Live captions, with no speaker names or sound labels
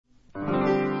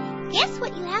Guess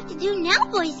what you have to do now,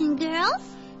 boys and girls?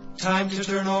 Time to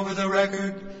turn over the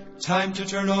record. Time to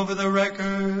turn over the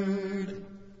record.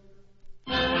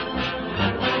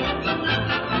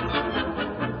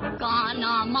 Gone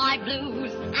are my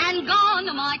blues and gone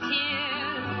are my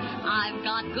tears. I've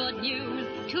got good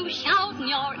news to shout in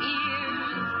your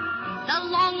ears. The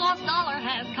long-lost dollar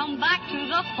has come back to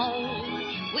the fold.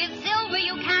 With silver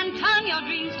you can turn your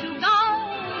dreams to gold.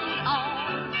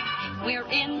 Oh, we're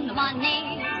in the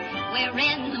money. We're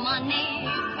in the money.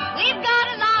 We've got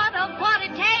a lot of what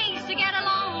it takes to get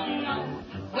along. Oh,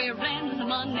 we're in the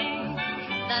money.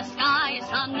 The sky is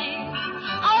sunny.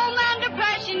 Oh, man,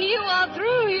 depression, you are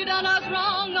through. You done us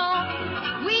wrong.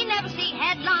 Oh, we never see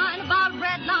headline about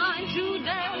red line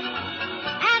today.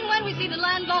 And when we see the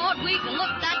landlord, we can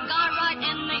look that guy right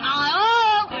in the eye.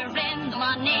 Oh, we're in the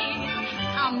money.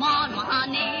 Come on, my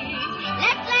honey.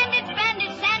 Let's lend it, spend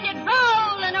it, send it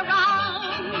rolling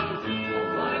around.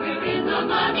 Boy, we're in the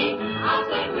money. I'll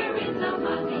say we're in the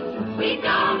money. We've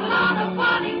got a lot of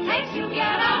what it takes to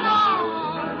get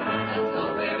along. And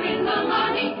so we're in the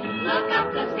money. Look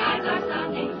up, the skies are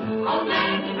sunny. Oh,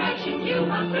 man, depression, you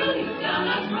are through. You've done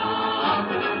us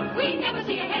wrong. We never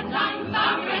see a headline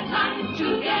about red line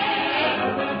today.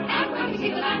 And when we see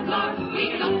the landlord, we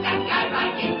can look that guy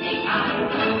right in the eye.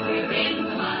 We're in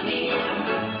the money.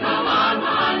 Come on,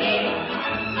 honey.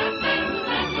 Let's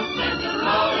send the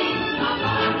rolling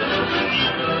along.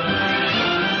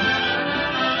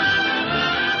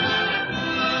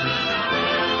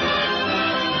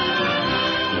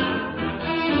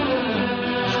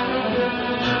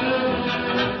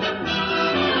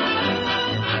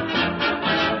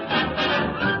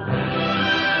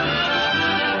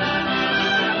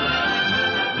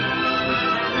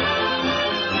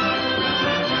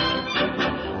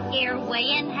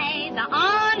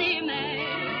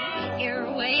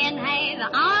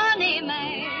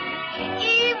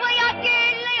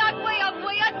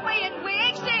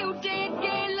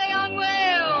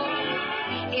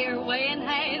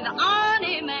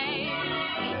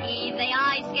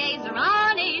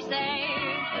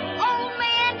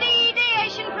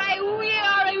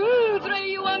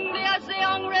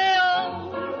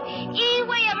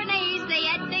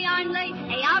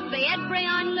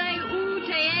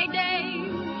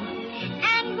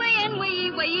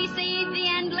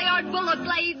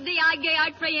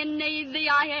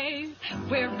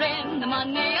 We're in the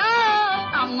money, oh,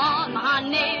 come on,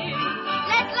 honey.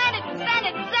 Let's let it, send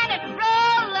it,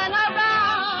 rolling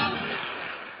around.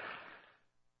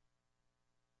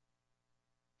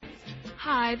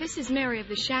 Hi, this is Mary of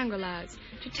the Shangri-Las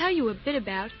to tell you a bit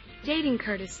about dating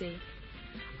courtesy.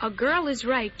 A girl is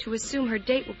right to assume her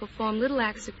date will perform little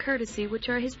acts of courtesy which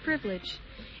are his privilege.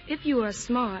 If you are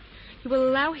smart, you will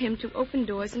allow him to open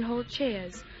doors and hold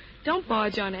chairs. Don't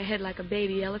barge on ahead like a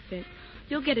baby elephant.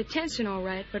 You'll get attention all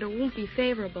right, but it won't be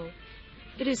favorable.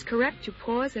 It is correct to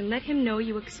pause and let him know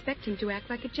you expect him to act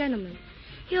like a gentleman.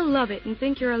 He'll love it and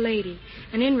think you're a lady,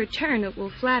 and in return it will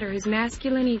flatter his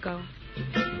masculine ego.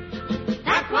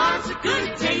 That was a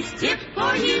good taste tip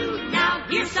for you. Now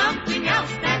here's something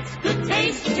else that's good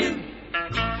taste too.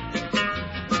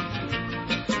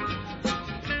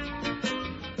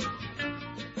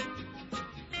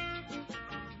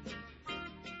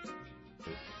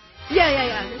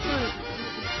 Yeah. This one is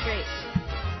great.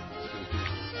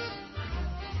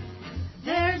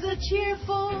 There's a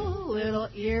cheerful little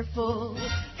earful.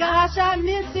 Gosh, I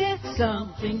miss it,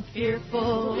 something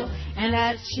fearful. And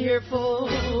that cheerful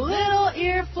little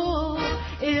earful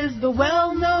is the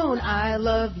well-known I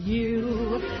love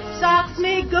you. Stocks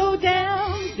may go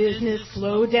down, business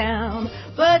slow down,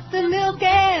 but the milk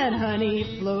and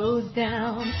honey flows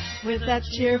down with that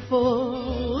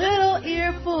cheerful little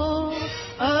earful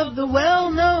of the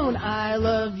well-known I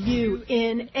love you.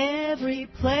 In every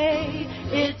play,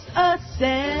 it's a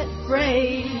set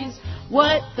phrase.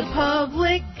 What the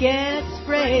public gets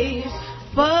phrased,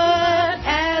 but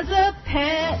as a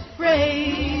pet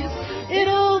phrase,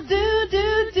 it'll do.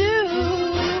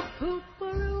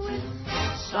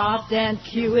 Soft and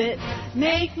cue it,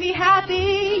 make me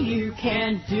happy, you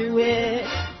can do it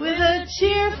with a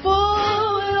cheerful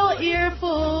little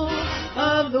earful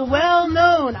of the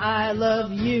well-known I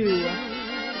love you.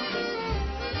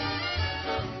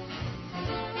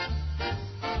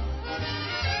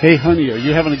 Hey, honey, are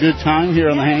you having a good time here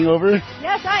on The Hangover?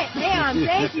 Yes, I am.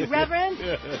 Thank you, Reverend.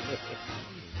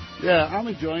 Yeah, I'm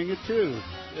enjoying it too.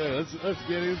 Yeah, let's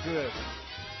get into it.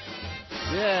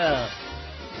 Yeah.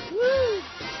 Woo!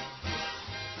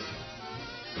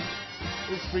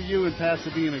 It's for you in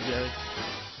Pasadena, Gary.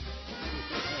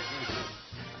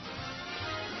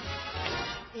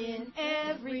 In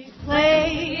every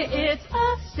play, it's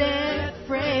a set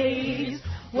praise.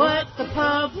 What the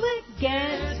public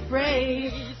gets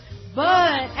praise,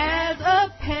 but as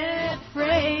a pet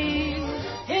phrase,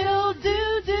 it'll do.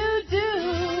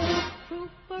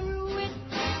 Poo-poo it,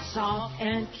 salt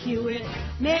and cue it,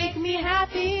 make me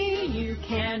happy, you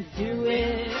can't do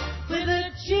it. With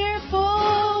a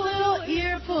cheerful little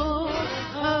earful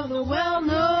of the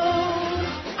well-known,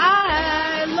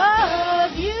 I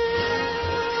love you.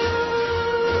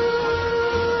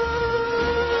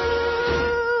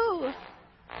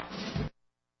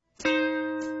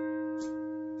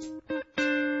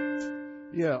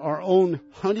 Yeah, our own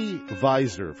Honey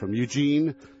Visor from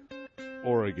Eugene,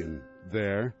 Oregon,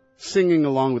 there, singing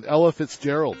along with Ella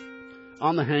Fitzgerald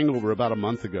on The Hangover about a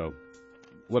month ago.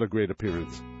 What a great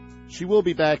appearance. She will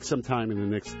be back sometime in the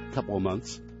next couple of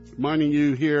months. Reminding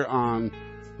you here on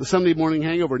the Sunday Morning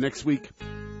Hangover next week,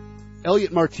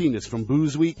 Elliot Martinez from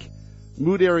Booze Week,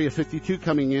 Mood Area 52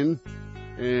 coming in,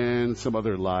 and some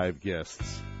other live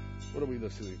guests. What are we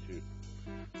listening to?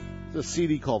 It's a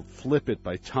CD called Flip It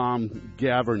by Tom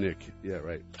Gavernick. Yeah,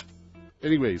 right.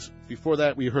 Anyways, before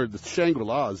that, we heard the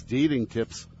Shangri-La's Dating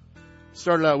Tips.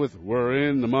 Started out with, we're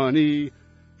in the money.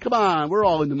 Come on, we're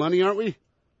all in the money, aren't we?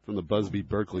 From the Busby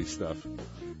Berkeley stuff.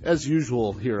 As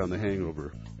usual here on The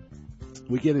Hangover,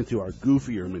 we get into our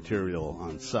goofier material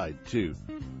on side 2.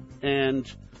 And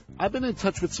I've been in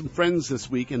touch with some friends this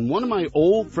week, and one of my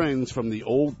old friends from the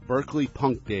old Berkeley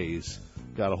punk days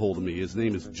got a hold of me. His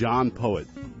name is John Poet.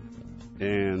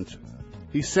 And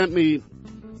he sent me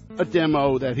a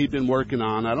demo that he'd been working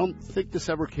on. I don't think this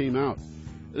ever came out.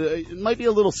 It might be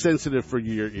a little sensitive for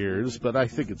your ears, but I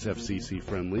think it's FCC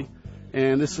friendly.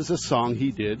 And this is a song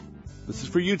he did. This is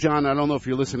for you, John. I don't know if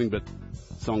you're listening, but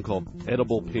a song called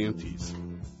Edible Panties.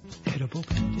 Edible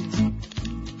panties,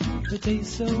 they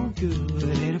taste so good.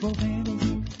 Edible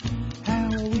panties,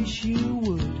 how I wish you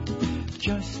would.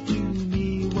 Just do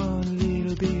me one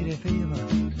little bit of favor.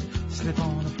 Slip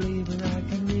on a flavor I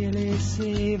can really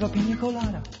save. A pina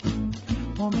colada,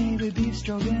 or maybe beef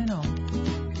stroganoff.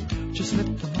 Just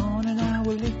slip them on and I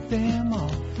will lick them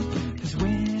off. 'Cause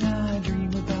when I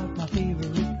dream about my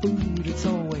favorite food, it's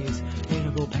always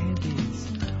edible panties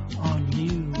on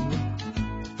you.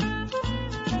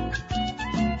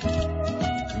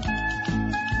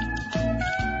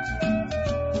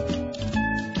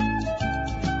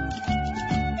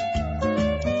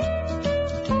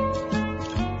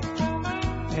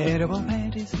 Edible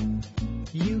panties,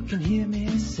 you can hear me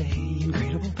say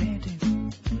incredible panties.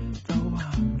 Though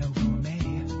I'm no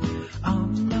gourmet,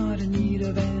 I'm not in need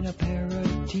of an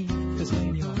aperitif. 'Cause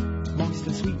when you're moist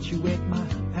and sweet, you whet my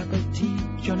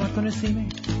appetite. You're not gonna see me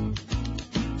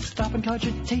stop and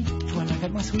cogitate when I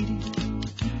got my sweetie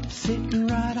sitting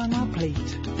right on my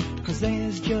plate. 'Cause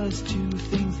there's just two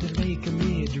things that make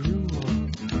me drool: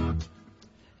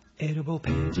 edible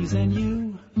panties and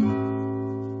you.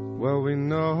 Well, we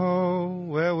know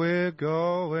where we're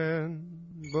going,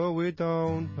 but we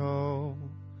don't know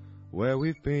where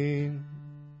we've been.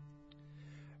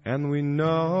 And we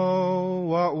know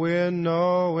what we're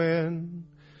knowing,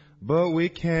 but we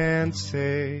can't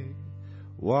say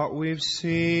what we've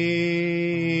seen.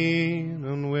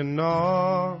 And we're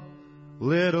not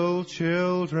little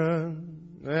children,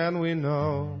 and we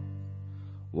know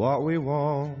what we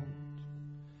want.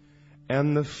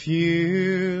 And the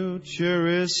future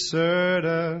is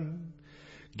certain.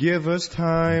 Give us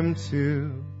time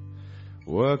to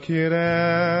work it out.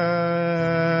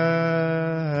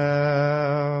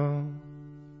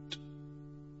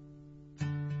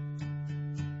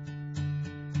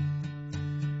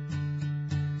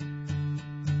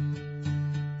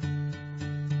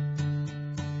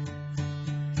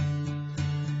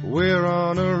 We're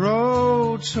on a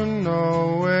road to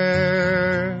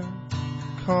nowhere.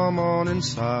 Come on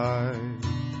inside.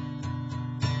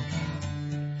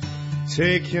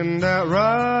 Taking that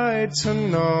ride to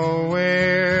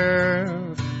nowhere.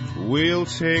 We'll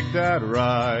take that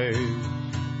ride.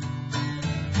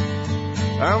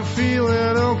 I'm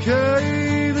feeling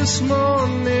okay this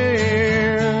morning.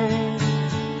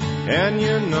 And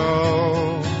you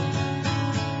know,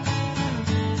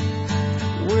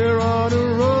 we're on a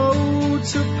road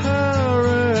to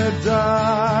paradise.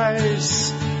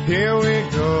 Here we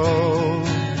go,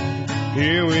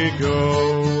 here we go.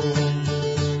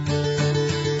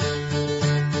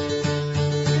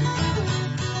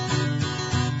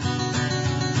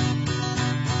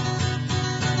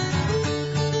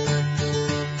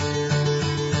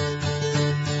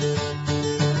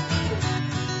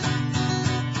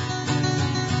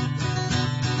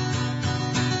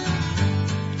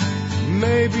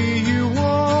 Maybe you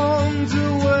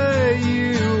wonder where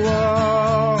you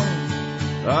are.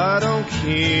 I don't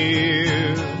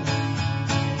care.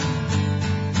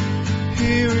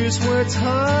 place where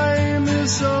time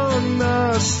is on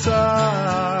our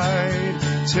side.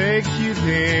 Take you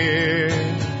there,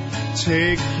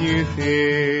 take you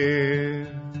there.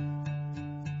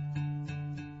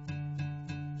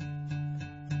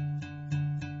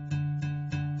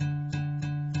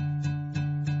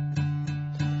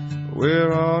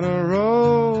 We're on a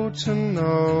road to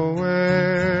nowhere.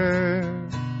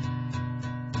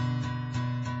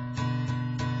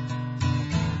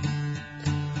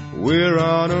 We're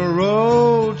on a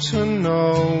road to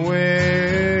nowhere.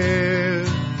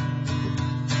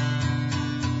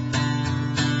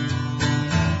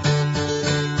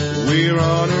 We're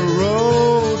on a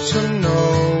road to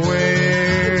nowhere.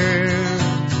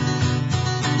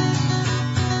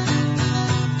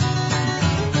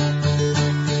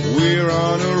 We're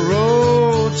on a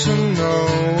road to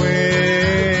nowhere.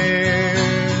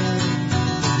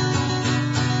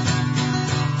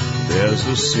 There's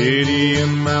a city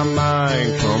in my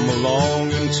mind, come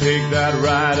along and take that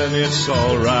ride, and it's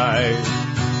alright,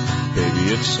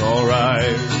 baby, it's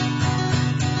alright.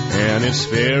 And it's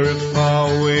very far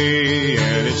away,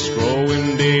 and it's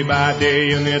growing day by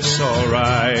day, and it's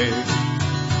alright,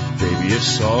 baby,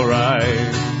 it's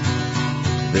alright.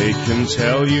 They can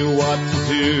tell you what to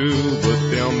do, but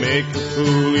they'll make a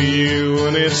fool of you,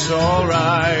 and it's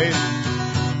alright,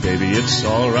 baby, it's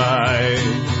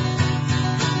alright.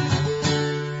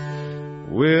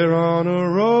 We're on a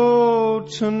road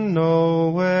to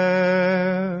nowhere.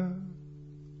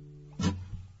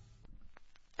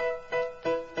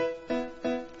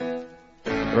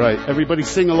 All right, everybody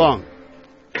sing along.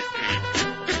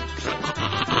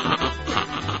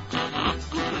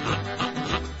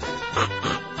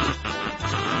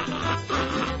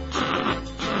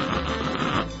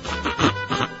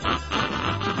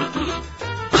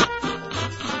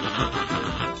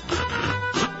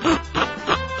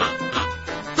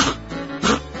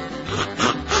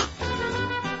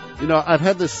 You know, I've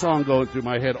had this song going through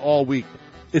my head all week.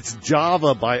 It's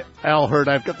Java by Al Hurd.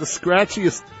 I've got the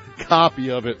scratchiest copy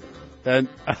of it, and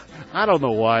I don't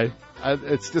know why.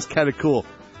 It's just kind of cool.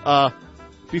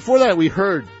 Before that, we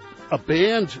heard a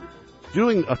band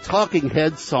doing a Talking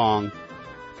Heads song,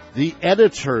 The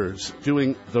Editors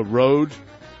doing The Road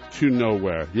to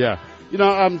Nowhere. Yeah. You know,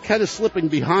 I'm kind of slipping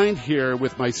behind here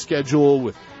with my schedule,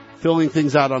 with filling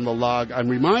things out on the log. I'm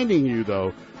reminding you,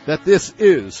 though, that this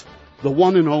is the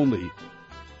one and only,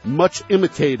 much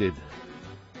imitated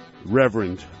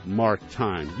Reverend Marc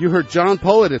Time. You heard John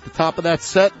Poet at the top of that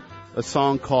set, a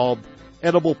song called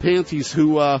Edible Panties,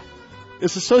 who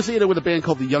is associated with a band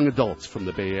called the Young Adults from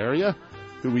the Bay Area,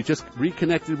 who we just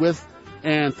reconnected with.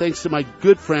 And thanks to my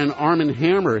good friend Armin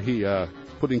Hammer, he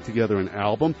putting together an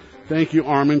album. Thank you,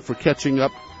 Armin, for catching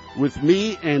up with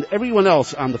me and everyone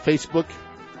else on the Facebook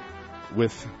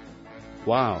with,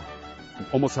 wow,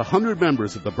 almost 100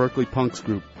 members of the Berkeley Punks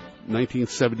group,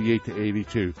 1978 to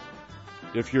 82.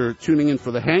 If you're tuning in for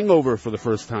The Hangover for the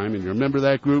first time and you're a member of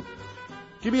that group,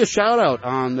 give me a shout-out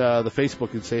on the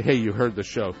Facebook and say, hey, you heard the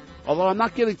show. Although I'm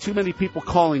not getting too many people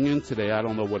calling in today. I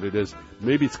don't know what it is.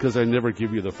 Maybe it's because I never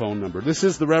give you the phone number. This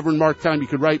is the Reverend Marc Time. You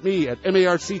can write me at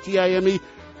marctime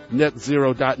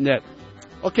netzero.net.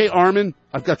 Okay, Armin,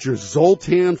 I've got your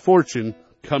Zoltan fortune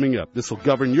coming up. This will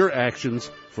govern your actions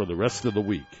for the rest of the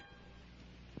week.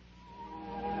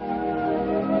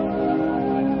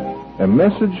 A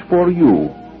message for you.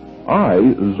 I,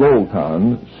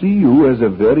 Zoltan, see you as a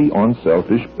very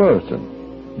unselfish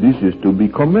person. This is to be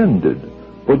commended,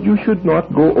 but you should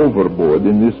not go overboard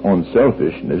in this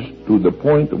unselfishness to the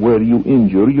point where you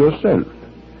injure yourself.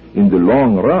 In the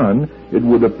long run, it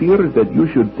would appear that you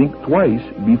should think twice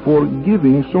before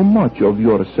giving so much of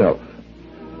yourself.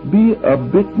 Be a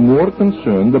bit more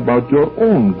concerned about your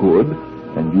own good,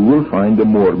 and you will find a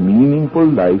more meaningful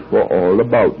life for all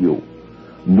about you.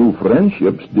 New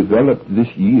friendships developed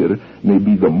this year may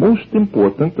be the most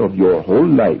important of your whole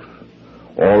life.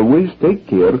 Always take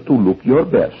care to look your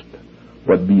best,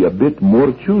 but be a bit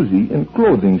more choosy in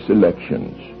clothing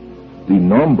selections. The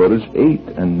numbers 8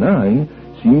 and 9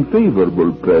 seem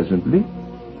favorable presently.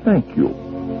 Thank you.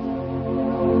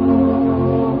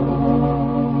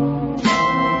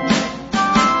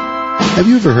 Have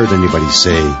you ever heard anybody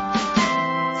say,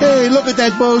 hey, look at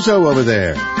that bozo over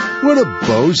there? What a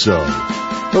bozo.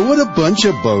 But what a bunch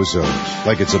of bozos.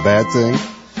 Like it's a bad thing?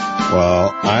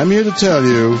 Well, I'm here to tell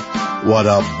you what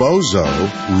a bozo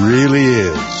really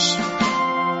is.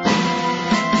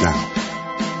 Now,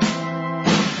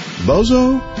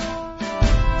 bozo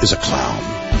is a clown.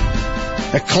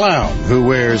 A clown who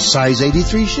wears size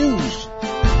 83 shoes,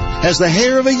 has the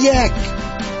hair of a yak,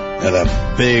 and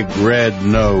a big red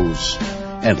nose,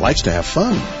 and likes to have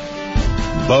fun.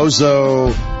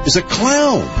 Bozo is a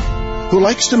clown who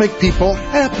likes to make people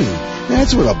happy.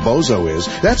 That's what a bozo is.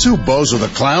 That's who Bozo the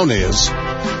Clown is.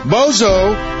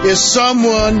 Bozo is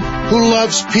someone who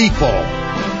loves people.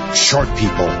 Short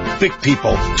people, big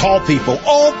people, tall people,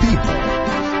 all people.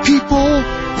 People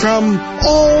from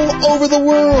all over the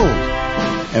world.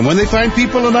 And when they find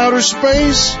people in outer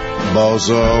space,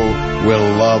 Bozo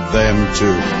will love them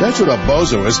too. That's what a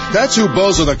bozo is. That's who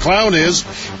Bozo the Clown is.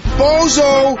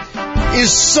 Bozo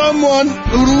is someone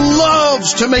who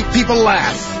loves to make people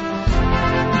laugh.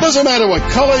 Doesn't matter what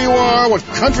color you are, what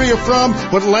country you're from,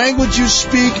 what language you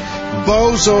speak,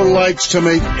 Bozo likes to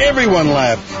make everyone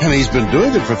laugh. And he's been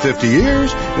doing it for 50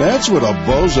 years. That's what a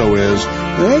bozo is.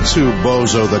 That's who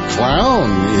Bozo the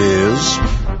Clown is.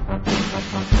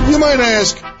 You might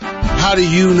ask, how do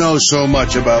you know so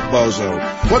much about Bozo?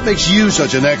 What makes you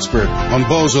such an expert on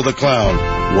Bozo the Clown?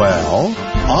 Well,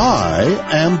 I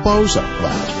am Bozo.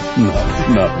 Well, no,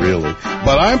 not really.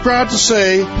 But I'm proud to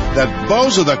say that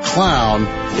Bozo the Clown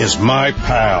is my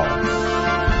pal.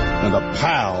 And a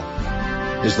pal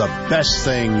is the best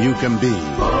thing you can be.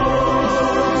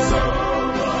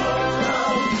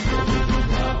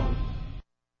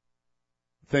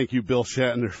 Thank you, Bill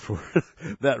Shatner, for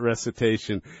that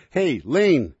recitation. Hey,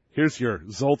 Lane, here's your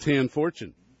Zoltan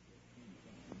fortune.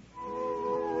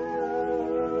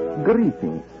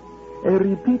 Greetings. A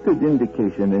repeated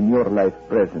indication in your life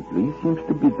presently seems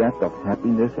to be that of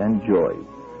happiness and joy.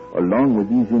 Along with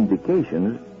these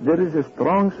indications, there is a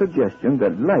strong suggestion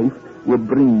that life will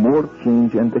bring more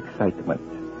change and excitement.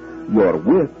 Your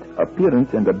wit,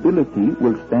 appearance, and ability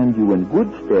will stand you in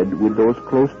good stead with those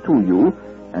close to you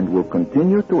and will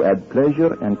continue to add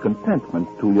pleasure and contentment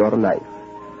to your life.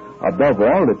 Above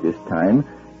all at this time,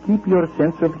 keep your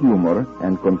sense of humor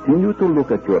and continue to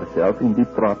look at yourself in the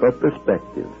proper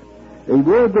perspective. A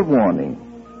word of warning.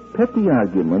 Petty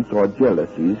arguments or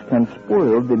jealousies can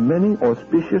spoil the many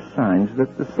auspicious signs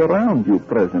that surround you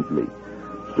presently.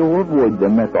 So avoid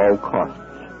them at all costs.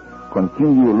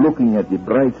 Continue looking at the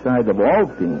bright side of all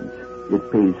things. It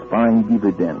pays fine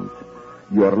dividends.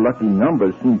 Your lucky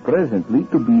numbers seem presently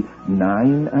to be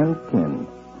 9 and 10.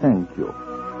 Thank you.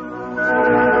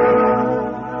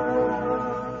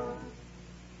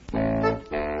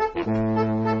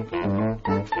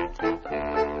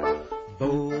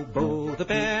 Bobo the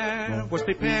bear was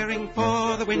preparing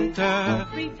for the winter.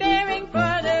 Preparing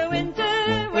for the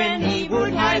winter When he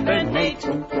would hibernate.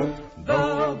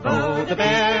 Bobo the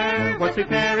bear was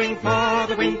preparing for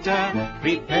the winter.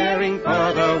 Preparing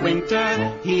for the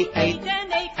winter. He ate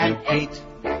and ate.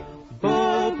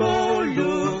 Bobo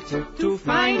looked to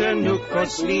find a nook for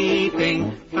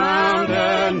sleeping. Found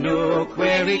a nook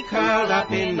where he curled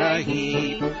up in a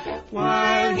heap.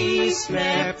 While he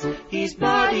slept, his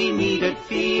body needed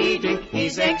feeding.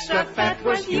 His extra fat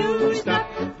was used up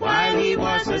while he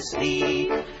was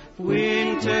asleep.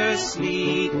 Winter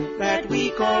sleep that we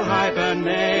call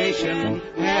hibernation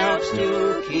helps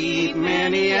to keep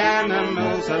many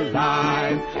animals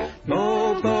alive.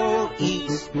 Bobo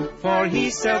eats for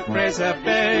his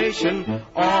self-preservation.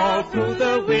 All through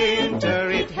the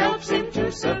winter it helps him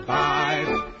to survive.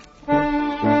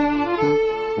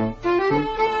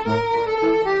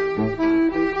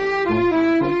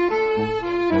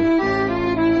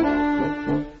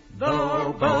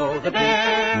 Bobo the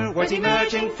bear was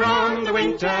emerging from the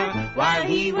winter. While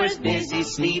he was busy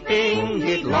sleeping,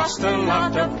 he'd lost a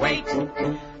lot of weight.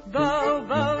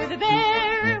 Bobo the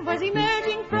bear was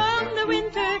emerging from the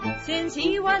winter. Since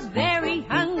he was very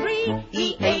hungry,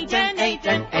 he ate and ate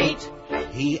and ate.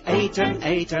 He ate and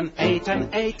ate and ate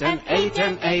and ate and ate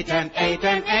and ate and ate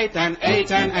and ate and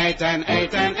ate and ate and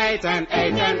ate and ate and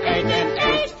ate and ate and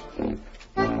ate.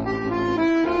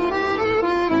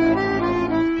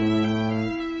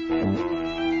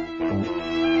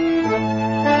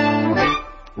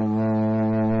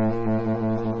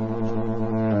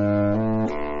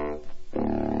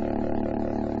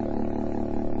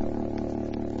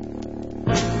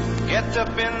 Get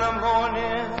up in the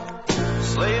morning,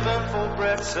 slaving for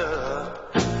bread, sir,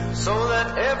 so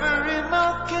that every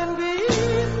mouth can be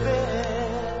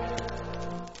fed.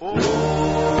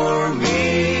 For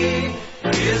me,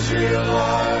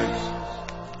 Israelites.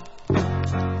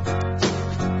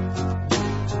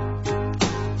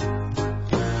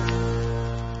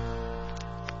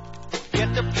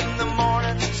 Get up in the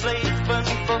morning, slaving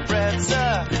for bread,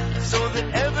 sir, so that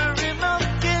every mouth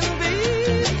can be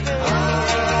fed.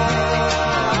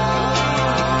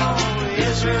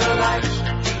 Israelites.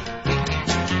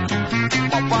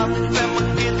 My wife and my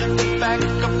kids in the back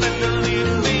up and they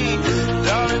leave me.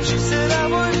 Darling, she said,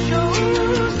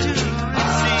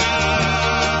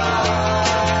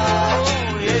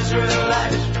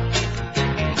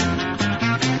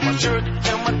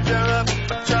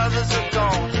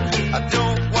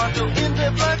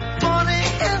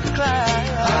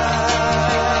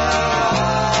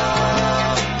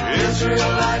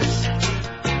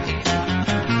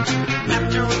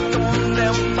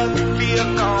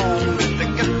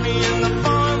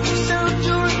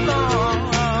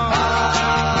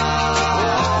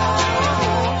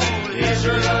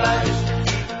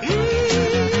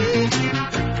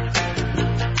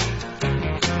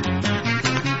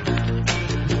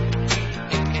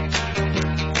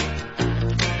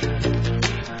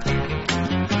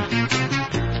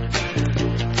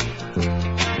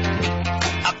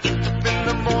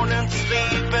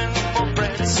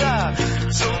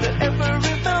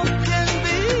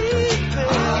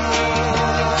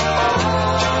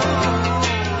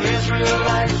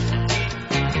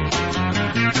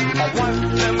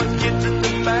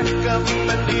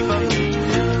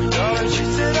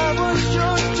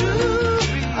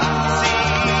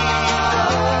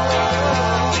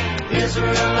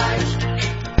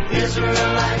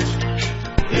 Israelite,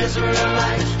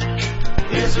 Israelite,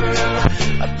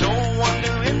 Israelite. I don't want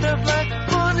to end up like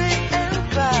Bonnie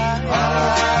and Clyde.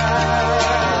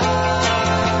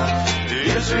 The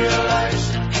Israelites.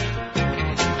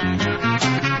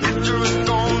 If there is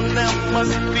gone, there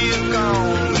must be a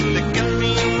gone. They can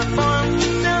be in the farm to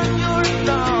sell your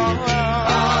dog.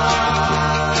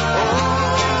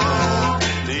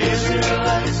 The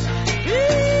Israelites.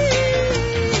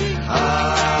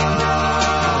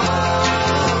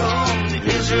 The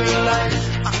Israelites.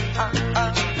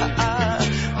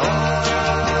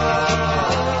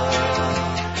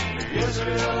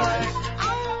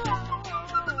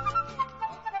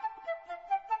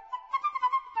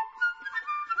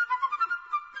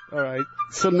 All right.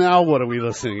 So now what are we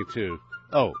listening to?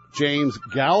 Oh, James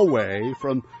Galway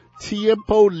from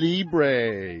Tiempo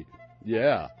Libre.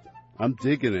 Yeah, I'm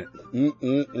digging it.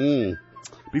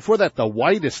 Before that, the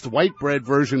whitest white bread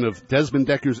version of Desmond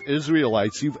Decker's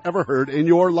Israelites you've ever heard in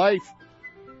your life.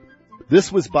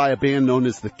 This was by a band known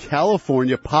as the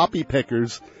California Poppy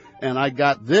Pickers, and I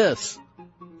got this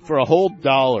for a whole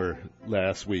 $1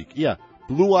 last week. Yeah,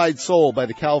 Blue-Eyed Soul by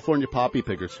the California Poppy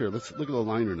Pickers. Here, let's look at the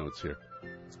liner notes here.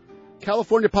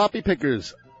 California Poppy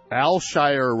Pickers,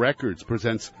 Alshire Records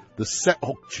presents the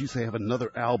they have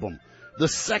another album. The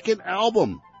second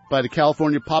album by the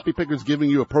California Poppy Pickers, giving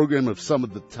you a program of some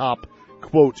of the top,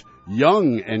 quote,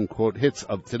 young, end quote, hits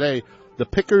of today. The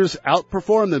Pickers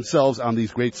outperform themselves on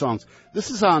these great songs. This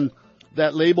is on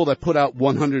that label that put out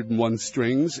 101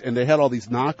 Strings, and they had all these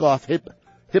knockoff hip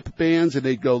bands, and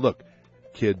they'd go, look,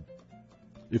 kid,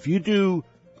 if you do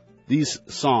these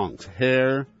songs,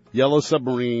 Hair, Yellow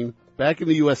Submarine, Back in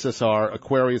the USSR,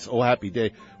 Aquarius, Oh Happy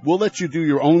Day, we'll let you do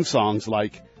your own songs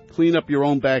like Clean Up Your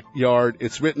Own Backyard,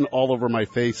 It's Written All Over My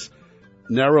Face,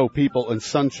 Narrow People, and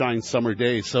Sunshine Summer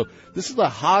Days. So this is a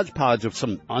hodgepodge of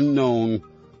some unknown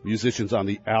musicians on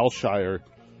the Alshire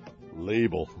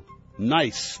label.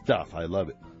 Nice stuff. I love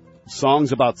it.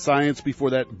 Songs about science.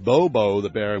 Before that, Bobo the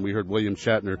Bear, and we heard William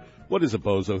Shatner. What is a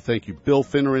bozo? Thank you, Bill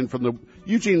Finneran from the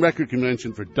Eugene Record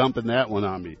Convention, for dumping that one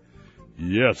on me.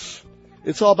 Yes.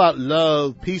 It's all about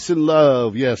love, peace and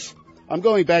love, yes. I'm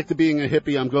going back to being a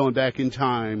hippie. I'm going back in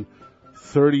time.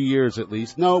 30 years at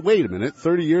least. No, wait a minute.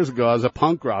 30 years ago, I was a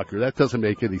punk rocker. That doesn't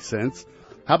make any sense.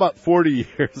 How about 40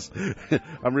 years?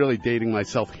 I'm really dating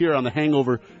myself here on The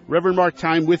Hangover. Reverend Marc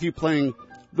Time with you, playing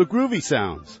the groovy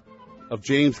sounds of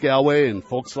James Galway and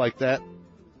folks like that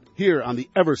here on the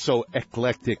ever so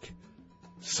eclectic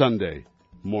Sunday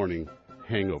morning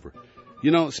hangover.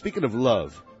 You know, speaking of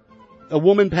love, a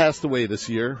woman passed away this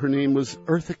year. Her name was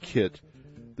Eartha Kitt.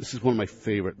 This is one of my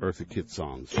favorite Eartha Kitt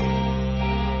songs.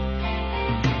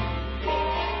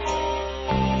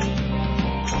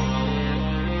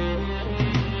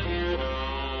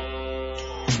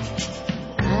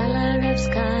 Color of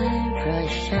sky,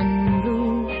 Prussian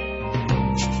blue,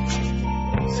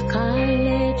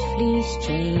 scarlet fleece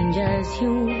changes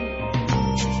hue,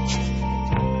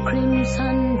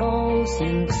 crimson ball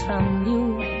sinks from you.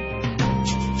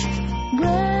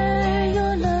 Where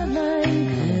your love like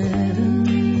heaven,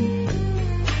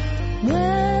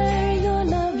 where your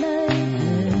love like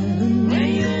heaven, where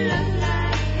your love like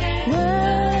heaven,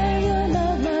 where your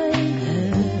love like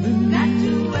heaven. Got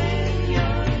to wear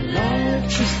your love. Lord,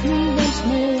 kiss me once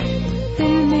more,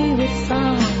 fill me with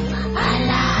song.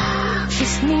 Allah,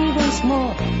 kiss me once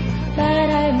more, that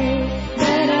I may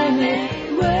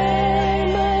wear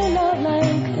my love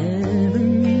like heaven.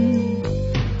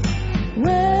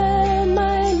 Wear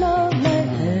my love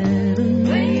like heaven.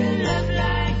 Wear your love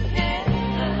like heaven.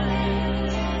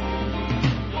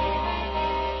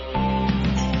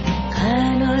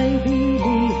 Can I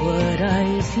believe what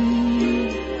I see?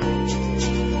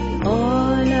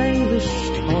 All I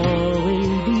wished for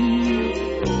will be.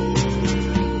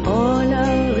 All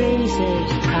our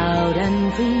races proud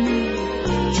and free.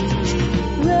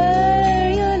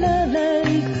 Wear your love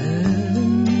like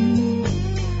heaven.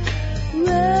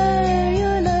 Wear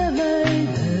your love like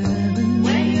heaven.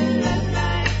 Wear your love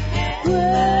like heaven.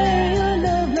 Wear your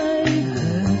love like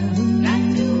heaven. Got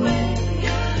to wear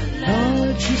your love.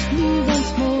 Lord, kiss me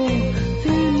once more,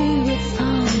 fill me with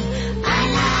song.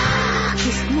 Allah,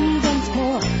 kiss me once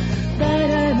more, that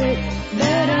I may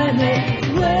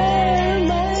wear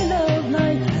my love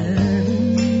like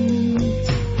heaven.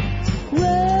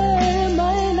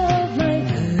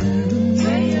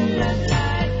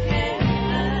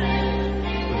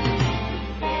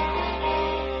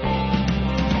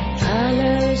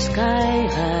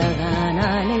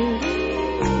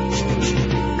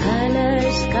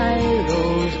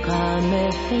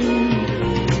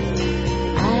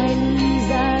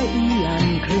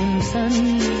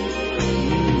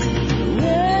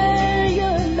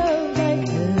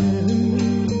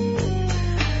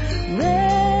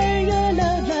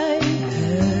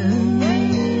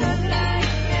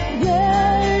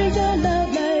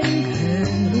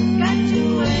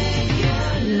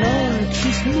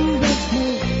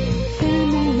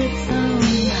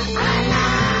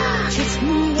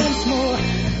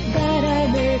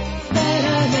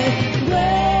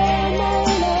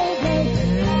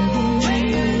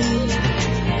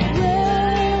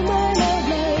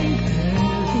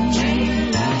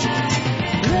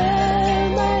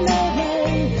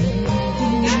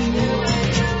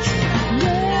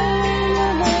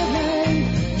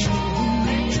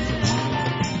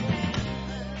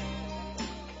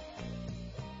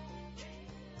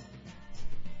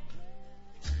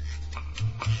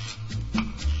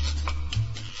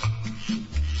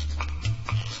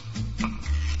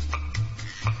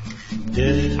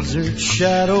 Desert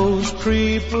shadows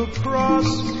creep across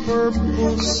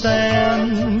purple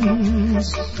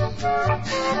sands.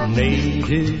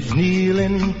 Natives kneel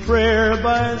in prayer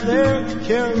by their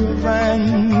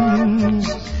caravans.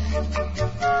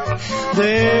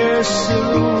 They're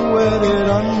silhouetted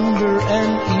under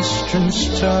an eastern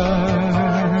star.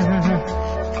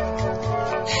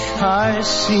 I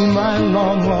see my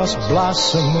long-lost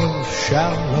blossom of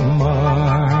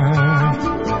Shalimar.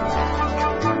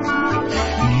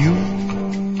 You,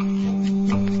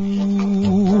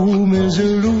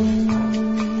 Miserlou,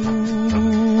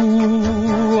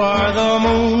 are the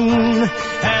moon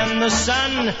and the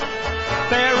sun,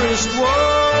 fairest one.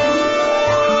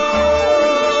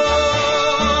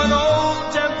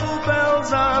 Old temple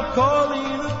bells are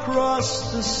calling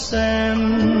across the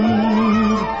sand.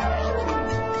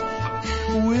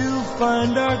 We'll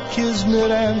find our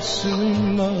kismet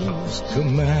answering love's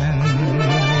command.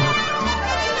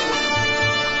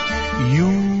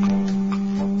 You,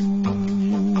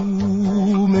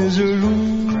 Miserlou,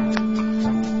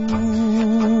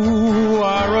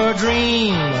 are a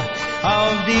dream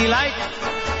of delight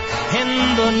in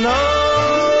the night,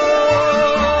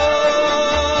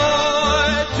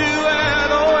 to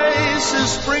an oasis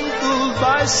sprinkled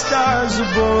by stars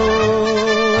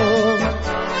above.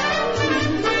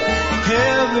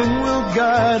 Heaven will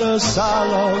guide us,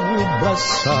 Allah will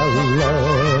bless our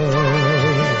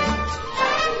love.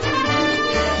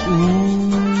 Ooh,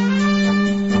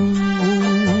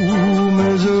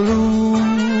 Miserlou,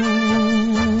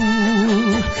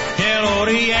 el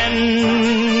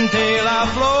oriente, la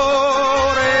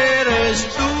flor eres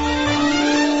tú.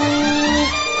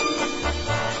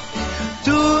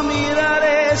 Tu mirar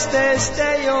este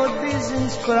destello de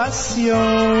inspiración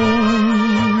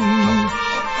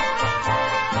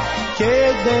que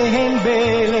deja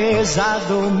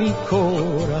embelezado mi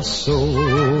corazón.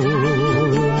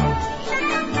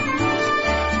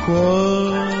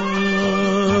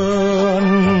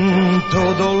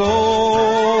 Cuánto dolor,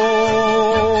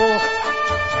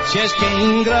 si es que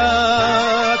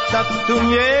ingrata tú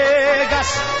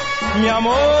niegas mi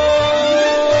amor.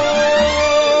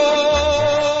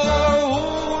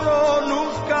 Juro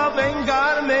nunca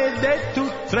vengarme de tu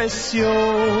traición,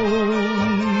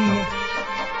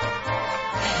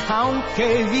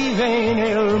 aunque vive en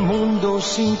el mundo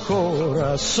sin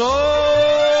corazón.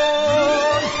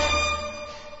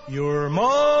 You're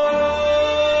mine,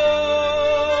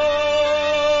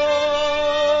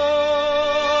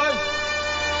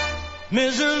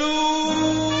 Miserlou.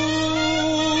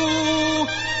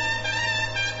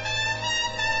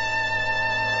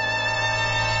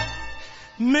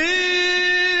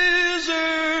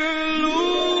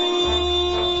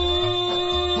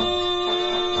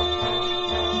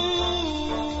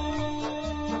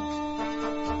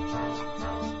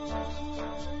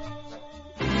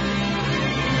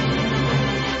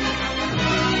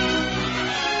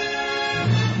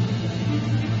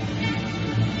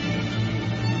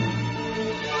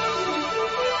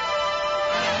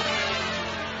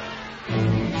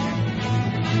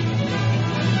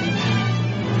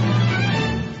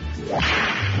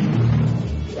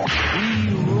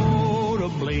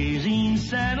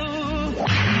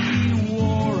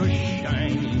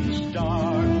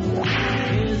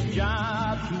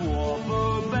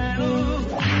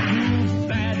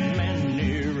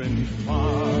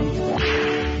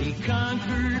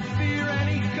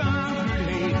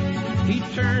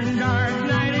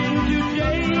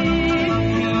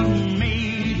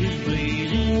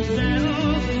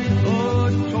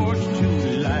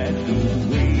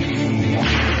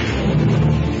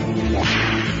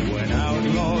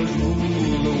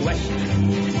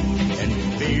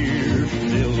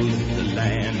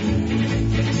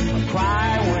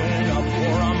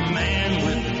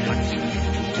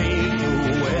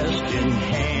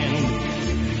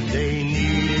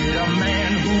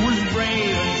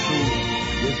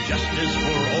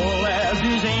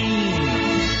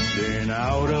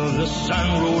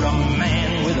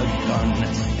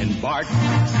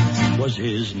 Was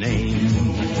his name.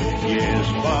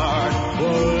 Yes, Bart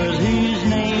was his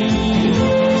name.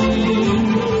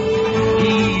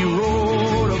 He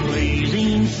rode a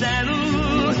blazing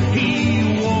saddle,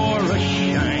 he wore a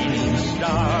shining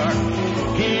star.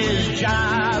 His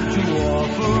job to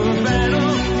offer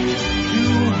battle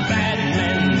to bad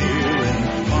men near and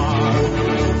far.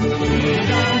 He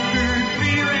conquered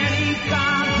fear and he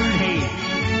conquered hate.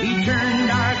 He turned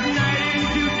dark night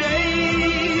into day.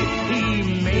 He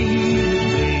made his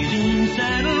blazing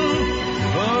saddle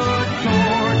a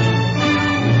torch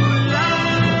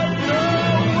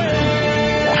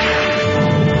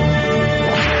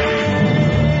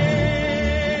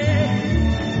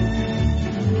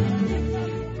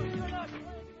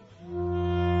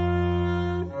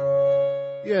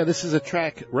Yeah, this is a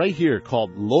track right here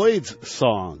called Lloyd's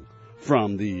Song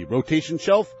from the Rotation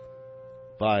Shelf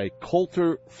by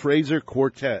Coulter Fraser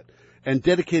Quartet, and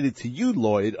dedicated to you,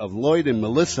 Lloyd, of Lloyd and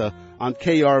Melissa on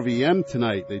KRVM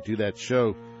tonight. They do that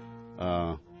show,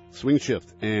 Swing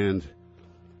Shift. And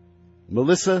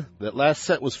Melissa, that last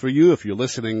set was for you if you're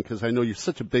listening, because I know you're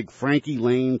such a big Frankie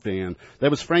Lane fan.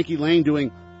 That was Frankie Lane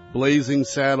doing Blazing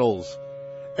Saddles.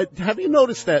 Have you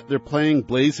noticed that they're playing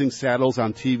Blazing Saddles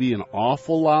on TV an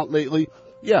awful lot lately?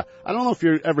 Yeah, I don't know if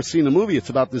you've ever seen the movie. It's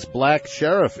about this black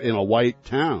sheriff in a white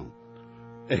town.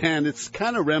 And it's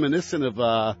kind of reminiscent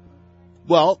of,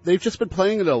 well, they've just been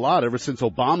playing it a lot ever since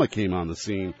Obama came on the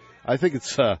scene. I think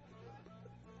it's a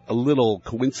little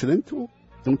coincidental,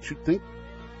 don't you think?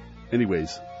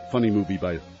 Anyways, funny movie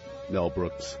by Mel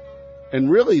Brooks.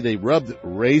 And really, they rubbed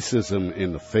racism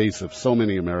in the face of so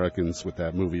many Americans with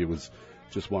that movie. It was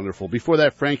just wonderful. Before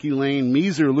that, Frankie Lane,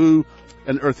 Meezer Lou,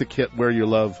 and Eartha Kitt, Wear Your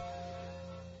Love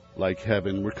Like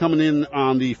Heaven. We're coming in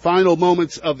on the final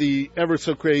moments of the ever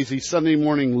so crazy Sunday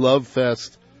Morning Love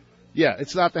Fest. Yeah,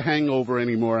 it's not the Hangover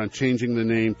anymore. I'm changing the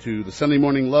name to the Sunday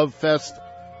Morning Love Fest.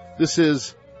 This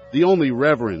is the only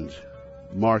Reverend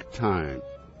Marc Time.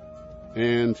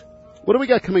 And what do we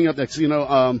got coming up next? You know,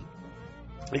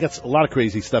 I got a lot of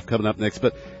crazy stuff coming up next,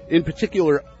 but in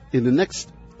particular, in the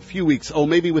next few weeks,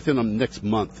 maybe within the next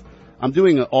month, I'm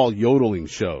doing an all yodeling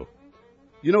show.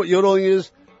 You know what yodeling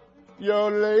is?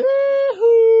 Yodeling.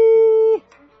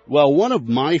 Well, one of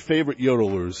my favorite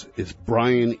yodelers is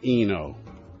Brian Eno.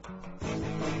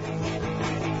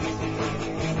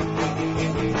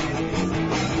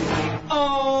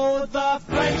 Oh, the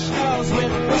French girls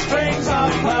with the strings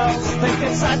of pearls think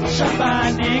it's such a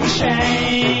burning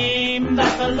shame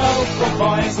that the local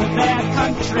boys with their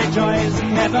country joys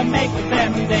never make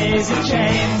them daisy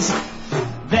chains.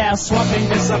 They're swapping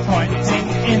disappointing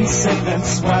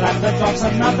incidents while at the docks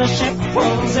another ship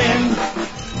pulls in.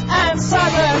 And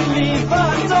suddenly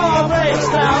the door breaks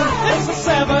down. It's the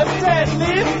 7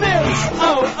 deadly sins.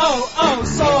 Oh,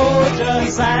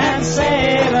 soldiers and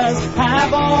sailors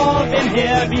have all been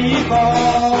here before.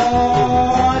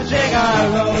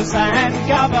 Gigolos and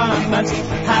governments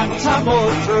have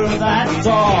tumbled through that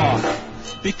door.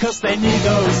 Because they need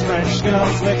those French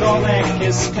girls with all their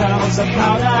kiss curls and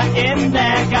powder in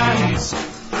their guns.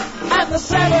 And the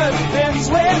 7 pins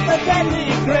with the deadly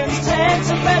grins tend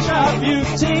to measure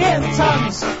beauty in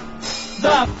tons.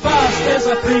 The first is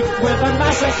a freak with a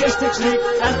masochistic shriek,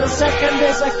 and the second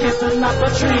is a kitten up a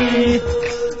tree.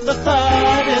 The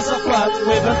third is a flirt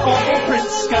with an awful print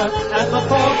skirt, and the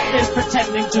fourth is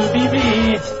pretending to be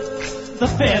me. The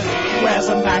fifth wears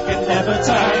a mac and never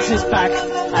turns his back,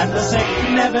 and the sixth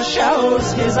never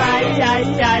shows his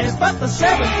eyes. But the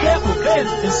 7th level Ben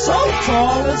is so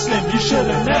tall and slim, you should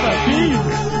have never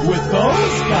been with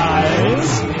those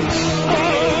guys.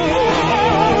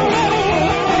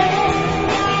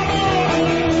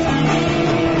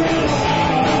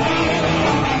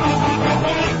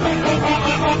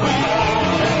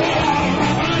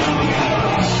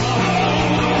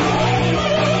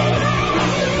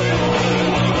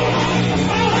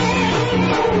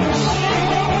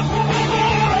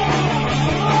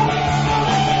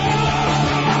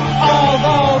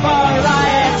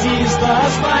 The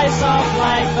spice of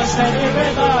life, the steady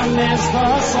rhythm is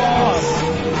the source.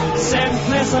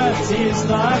 Simplicity's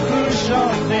the crucial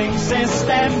thing,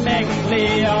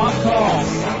 systemically, of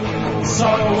course. So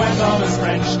when those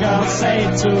French girls say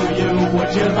to you,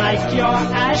 would you like your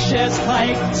ashes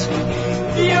flaked?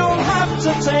 You'll have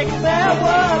to take their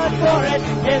word for it,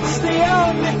 it's the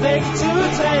only thing to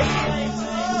take.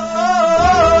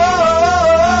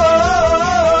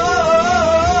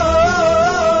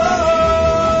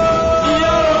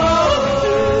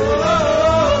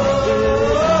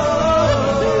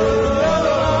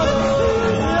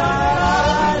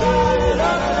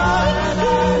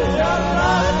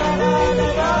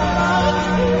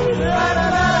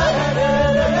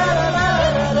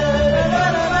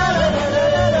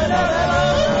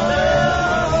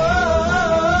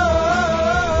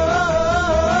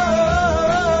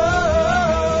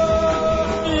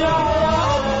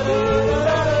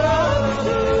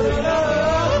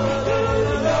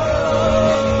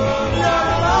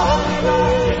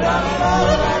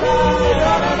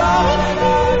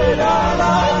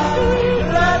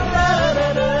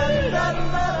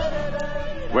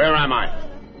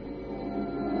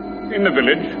 In the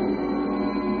village.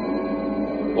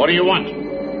 What do you want?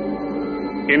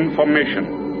 Information.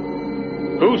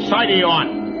 Whose side are you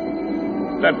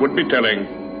on? That would be telling.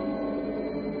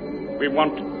 We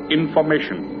want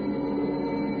information.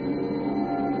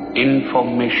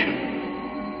 Information.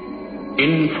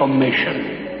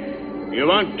 Information. You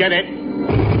won't get it.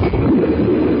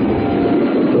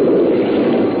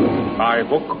 By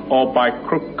hook or by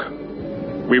crook,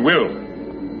 we will.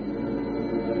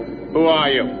 Who are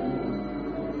you?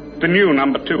 The new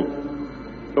number 2.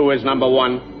 Who is number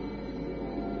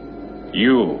 1?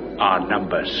 You are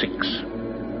number 6.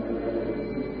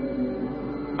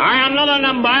 I am not a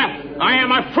number. I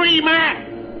am a free man.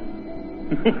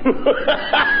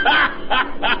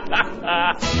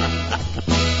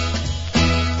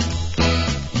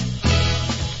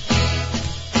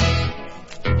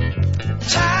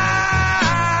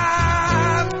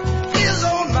 Time is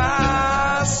on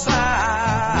my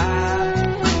side.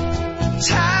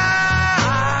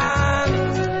 Time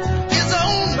is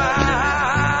on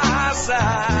my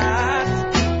side.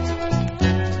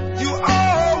 You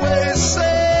always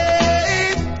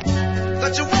say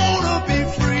that you wanna be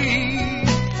free,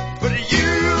 but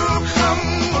you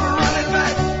come running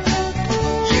back.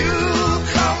 You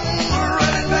come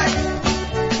running back.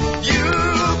 You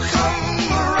come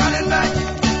running back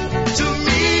to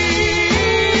me.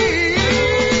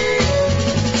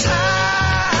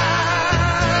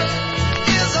 Time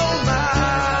is on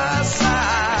my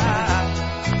side.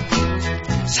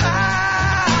 Time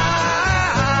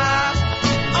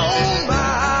on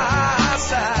my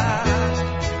side.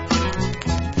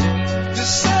 You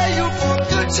say you want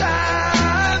good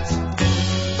times,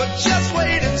 but just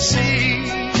wait and see.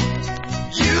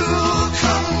 You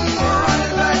come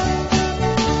running back.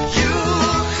 You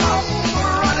come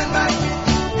running back.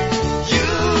 You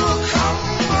come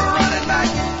running back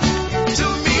to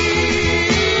me.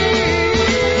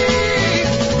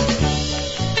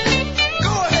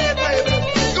 Go ahead, baby.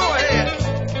 Go ahead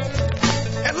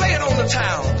and lay it on the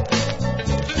town.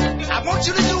 I want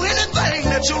you to do anything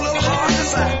that your little heart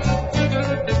desires.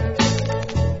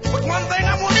 But one thing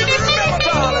I want you to remember,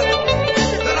 darling,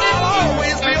 that I'll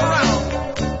always be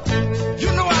around.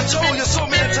 You know I told you so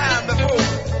many times before.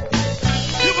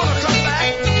 You gonna come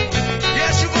back?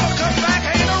 Yes, you gonna come back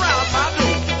hanging around my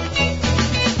door.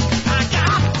 I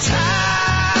got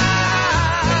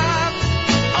time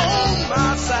on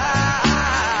my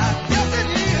side. Yes, it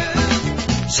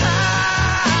is. Time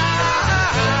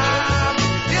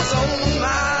is on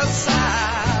my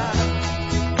side.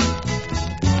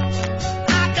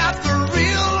 I got the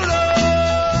real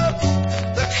love,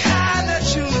 the kind that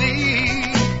you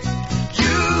need.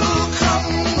 You come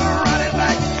running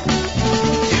back.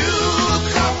 You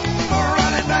come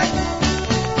running back.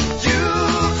 You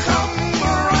come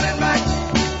running back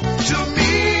to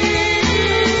me.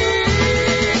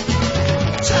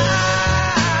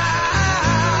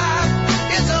 Time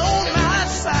is on my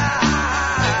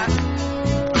side.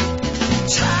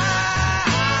 Time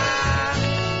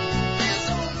is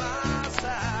on my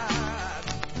side.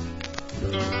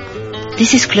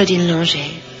 This is Claudine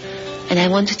Langer, and I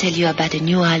want to tell you about a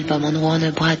new album on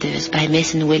Warner Brothers by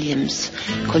Mason Williams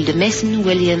called the Mason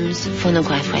Williams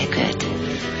Phonograph Record.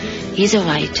 He's a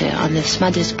writer on the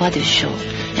Smothers Brothers show,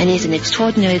 and he's an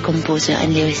extraordinary composer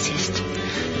and lyricist.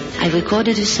 I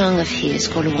recorded a song of his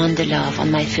called Wonder Love on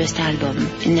my first album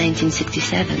in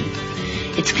 1967.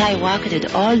 It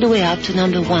skyrocketed all the way up to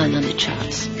number 1 on the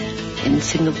charts in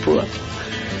Singapore.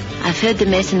 I've heard the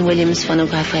Mason Williams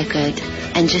Phonograph Record,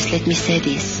 and just let me say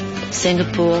this: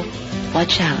 Singapore,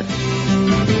 watch out.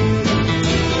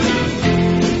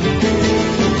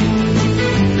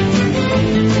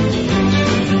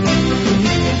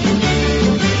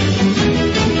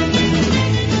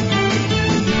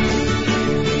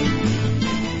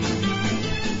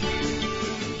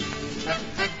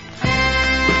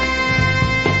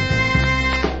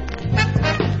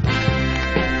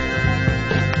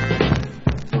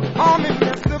 Call me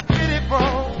Mr.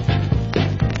 Pitiful.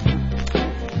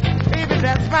 Baby,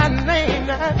 that's my name.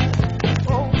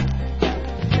 Oh,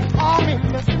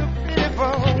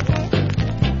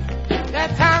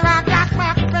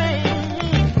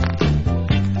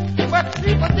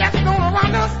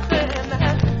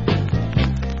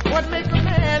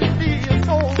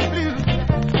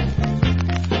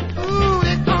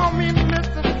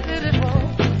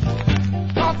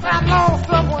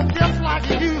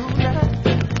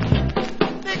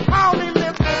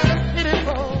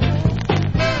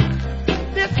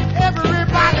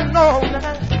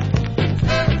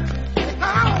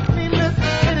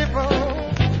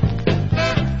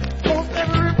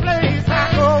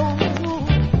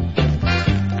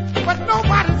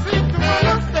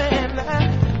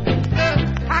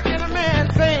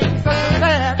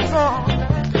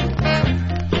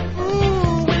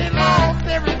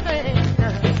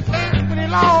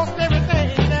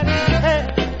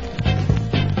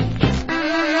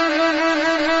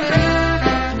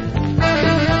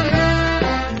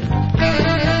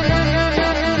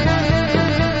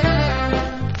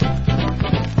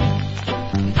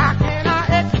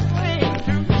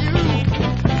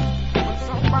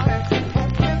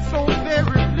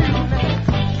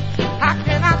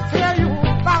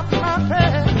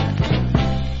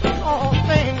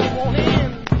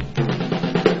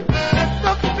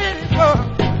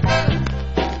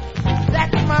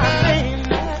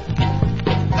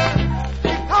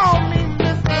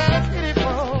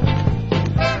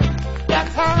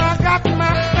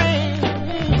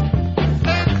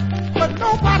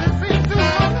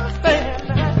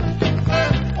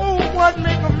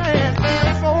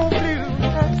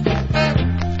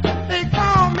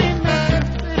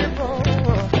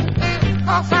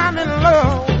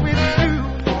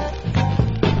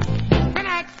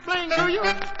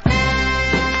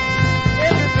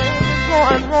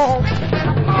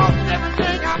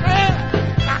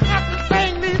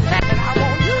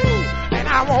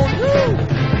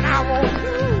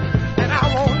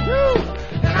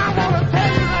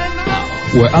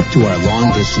 We're up to our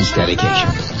long-distance dedication.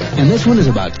 And this one is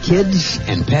about kids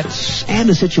and pets and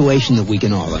a situation that we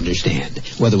can all understand,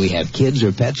 whether we have kids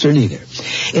or pets or neither.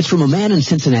 It's from a man in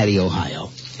Cincinnati,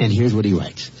 Ohio. And here's what he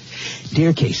writes.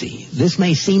 Dear Casey, this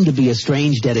may seem to be a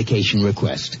strange dedication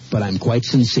request, but I'm quite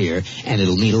sincere, and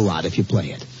it'll mean a lot if you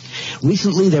play it.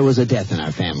 Recently, there was a death in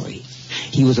our family.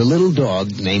 He was a little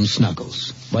dog named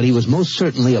Snuggles, but he was most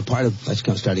certainly a part of... Let's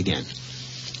start again.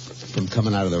 From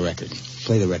coming out of the record.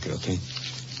 Play the record, okay?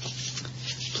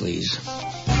 Please.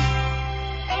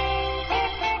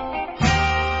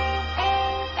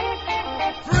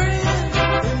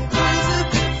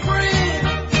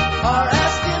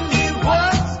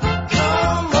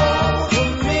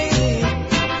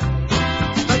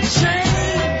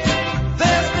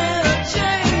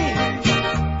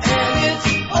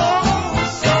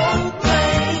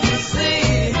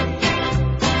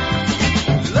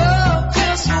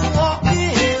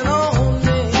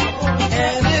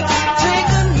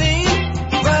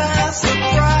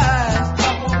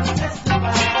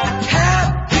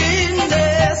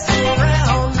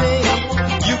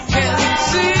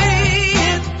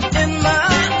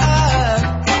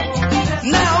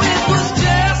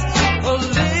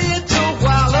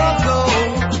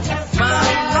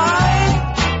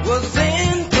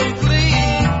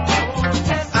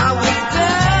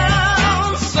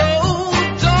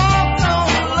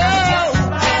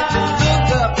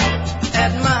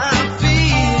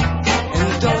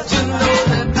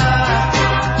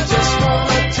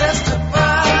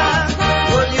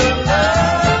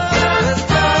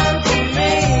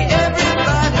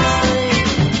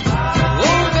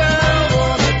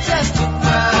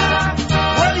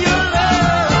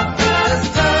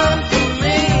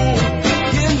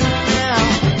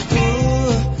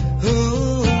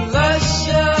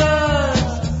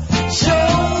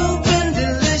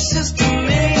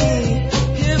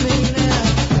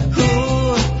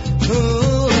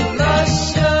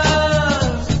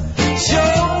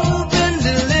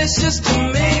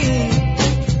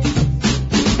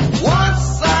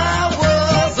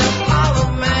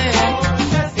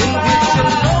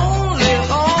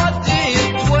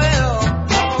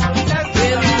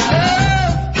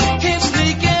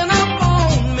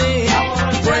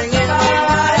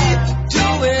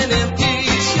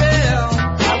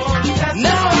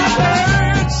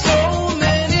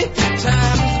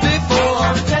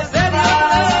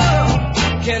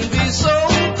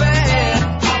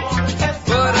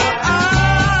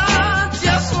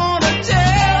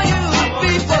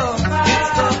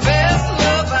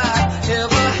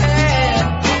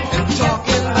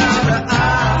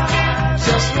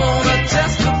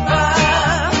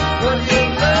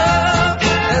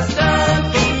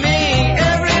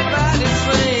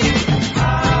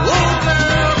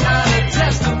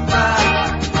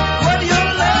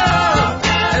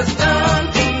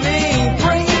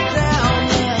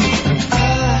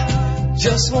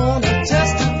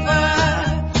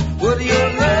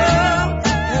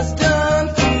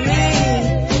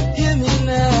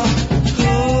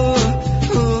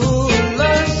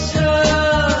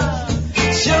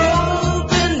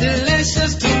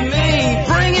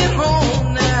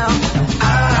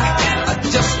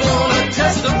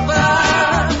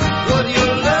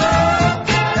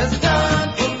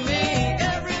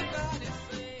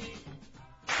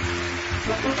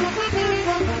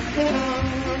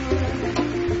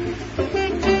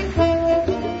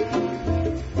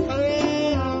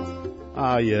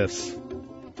 Yes.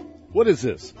 What is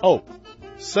this? Oh,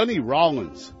 Sonny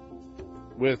Rollins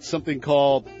with something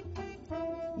called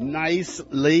Nice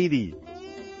Lady.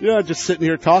 Yeah, just sitting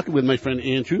here talking with my friend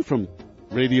Andrew from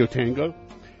Radio Tango.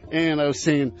 And I was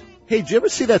saying, hey, did you ever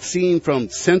see that scene from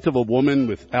Scent of a Woman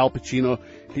with Al Pacino?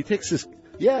 He takes this,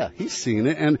 yeah, he's seen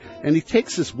it. And he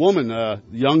takes this woman, a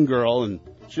young girl, and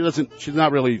she's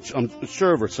not really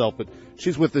sure of herself, but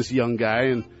she's with this young guy,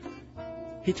 and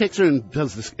he takes her and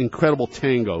does this incredible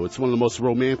tango. It's one of the most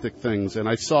romantic things, and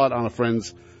I saw it on a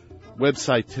friend's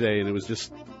website today, and it was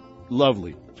just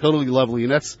lovely, totally lovely.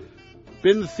 And that's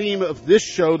been the theme of this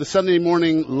show, the Sunday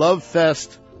morning Love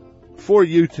Fest for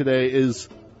you today is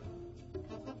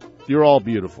you're all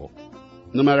beautiful.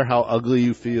 No matter how ugly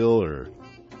you feel or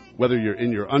whether you're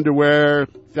in your underwear,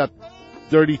 got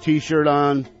dirty T-shirt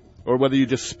on, or whether you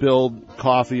just spilled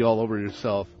coffee all over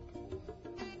yourself.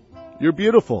 You're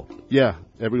beautiful. Yeah,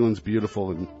 everyone's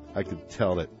beautiful, and I can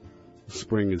tell that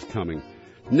spring is coming.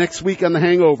 Next week on The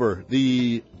Hangover,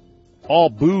 the All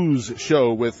Booze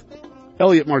show with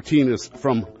Elliot Martinez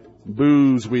from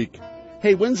Booze Week.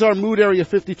 Hey, when's our Mood Area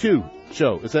 52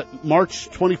 show? Is that March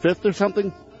 25th or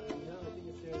something?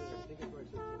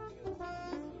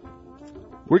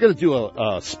 We're going to do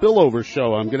a spillover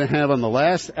show. I'm going to have on the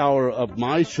last hour of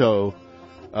my show,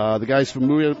 the guys from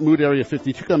Mood Area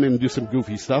 52 come in and do some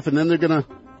goofy stuff, and then they're going to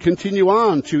continue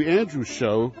on to Andrew's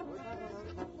show,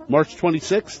 March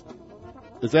 26th.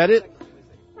 Is that it?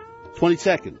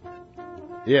 22nd.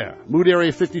 Yeah, Mood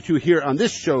Area 52 here on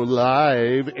this show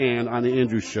live and on the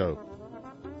Andrews show,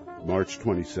 March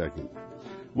 22nd.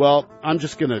 Well, I'm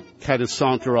just going to kind of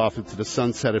saunter off into the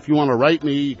sunset. If you want to write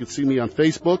me, you can see me on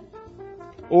Facebook,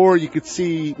 or you could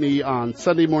see me on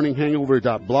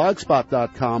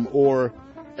SundayMorningHangover.blogspot.com or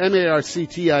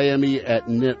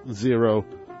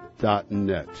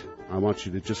marctime@netzero.net. I want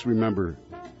you to just remember,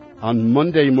 on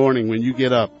Monday morning when you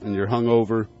get up and you're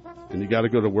hungover and you got to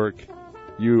go to work,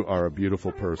 you are a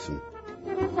beautiful person.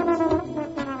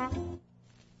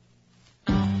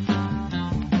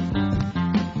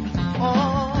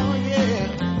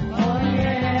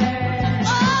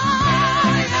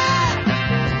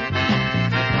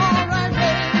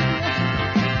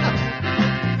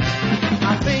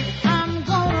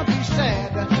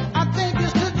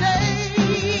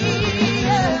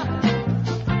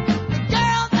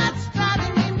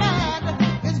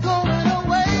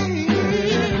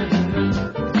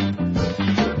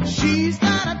 She's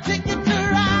got a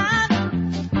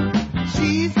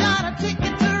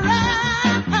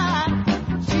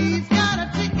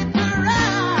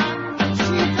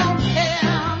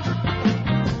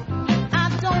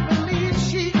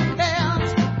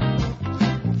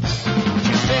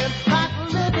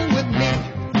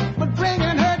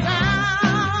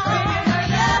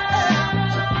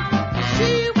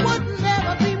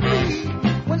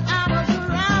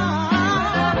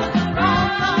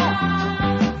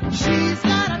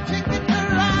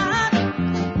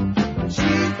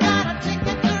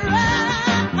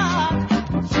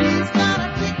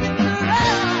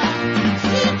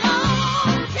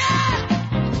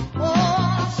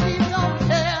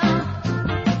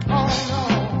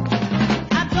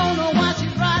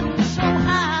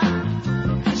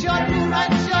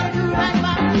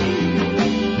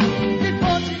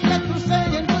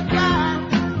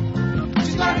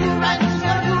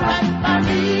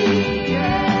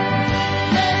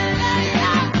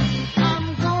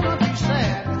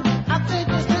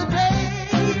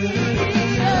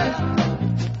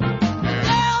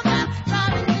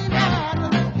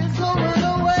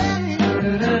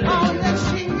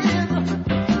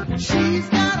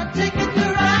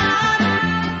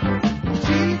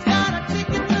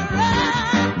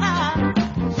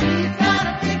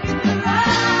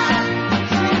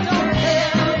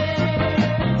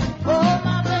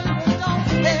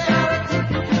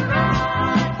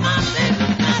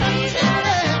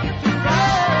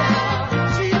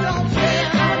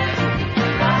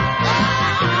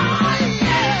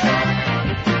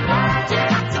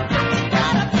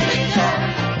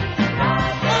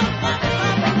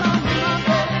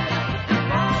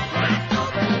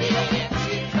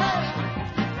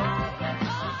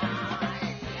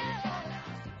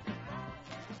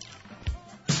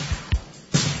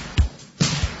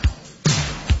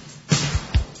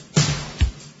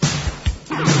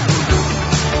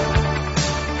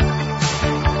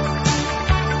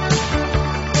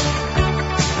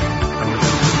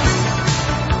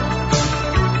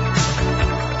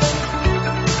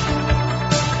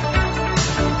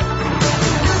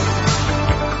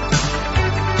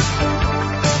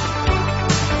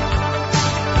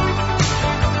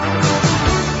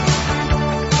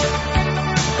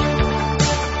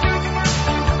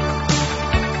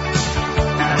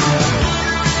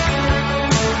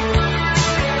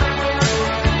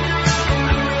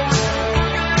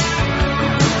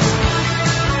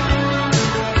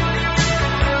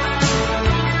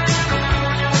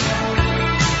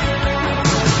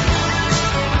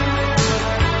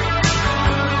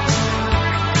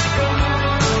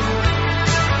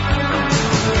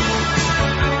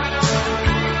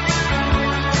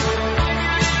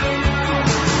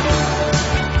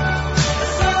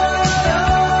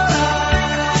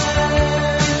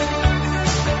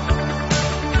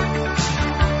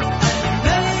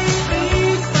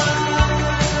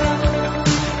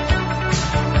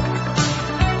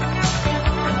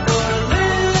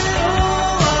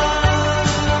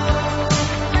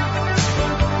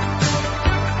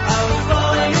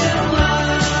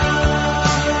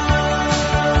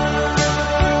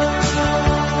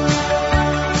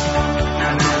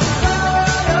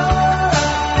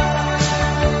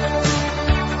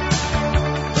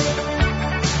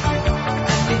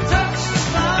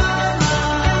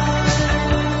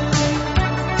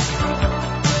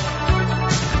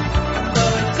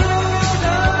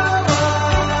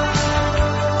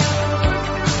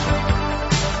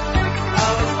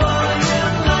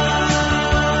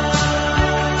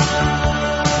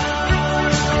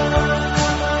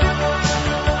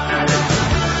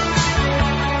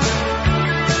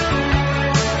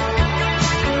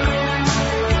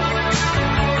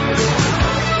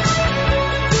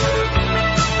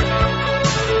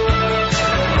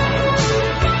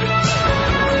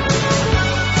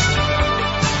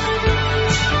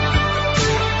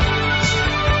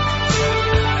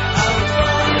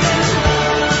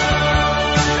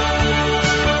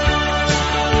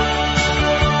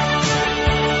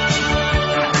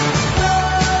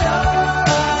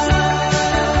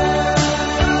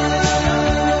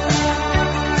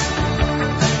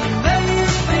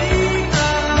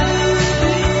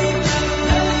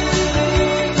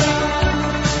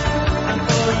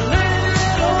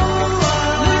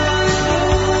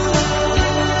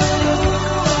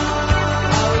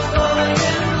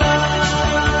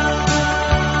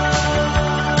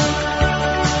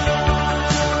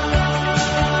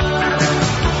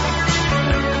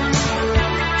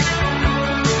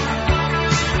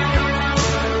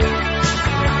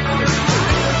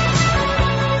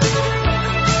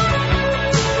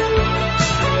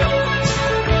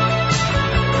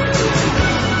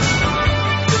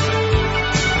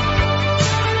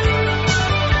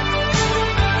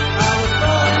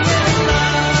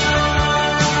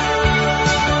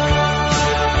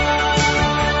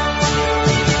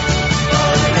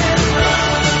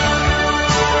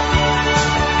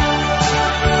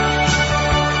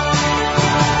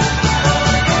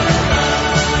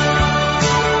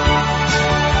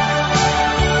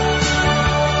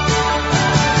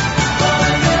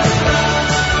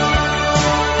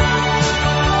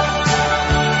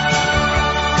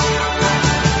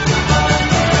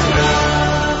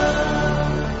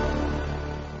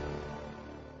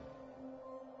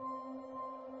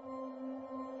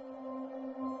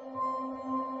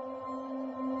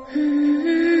Mm-hmm.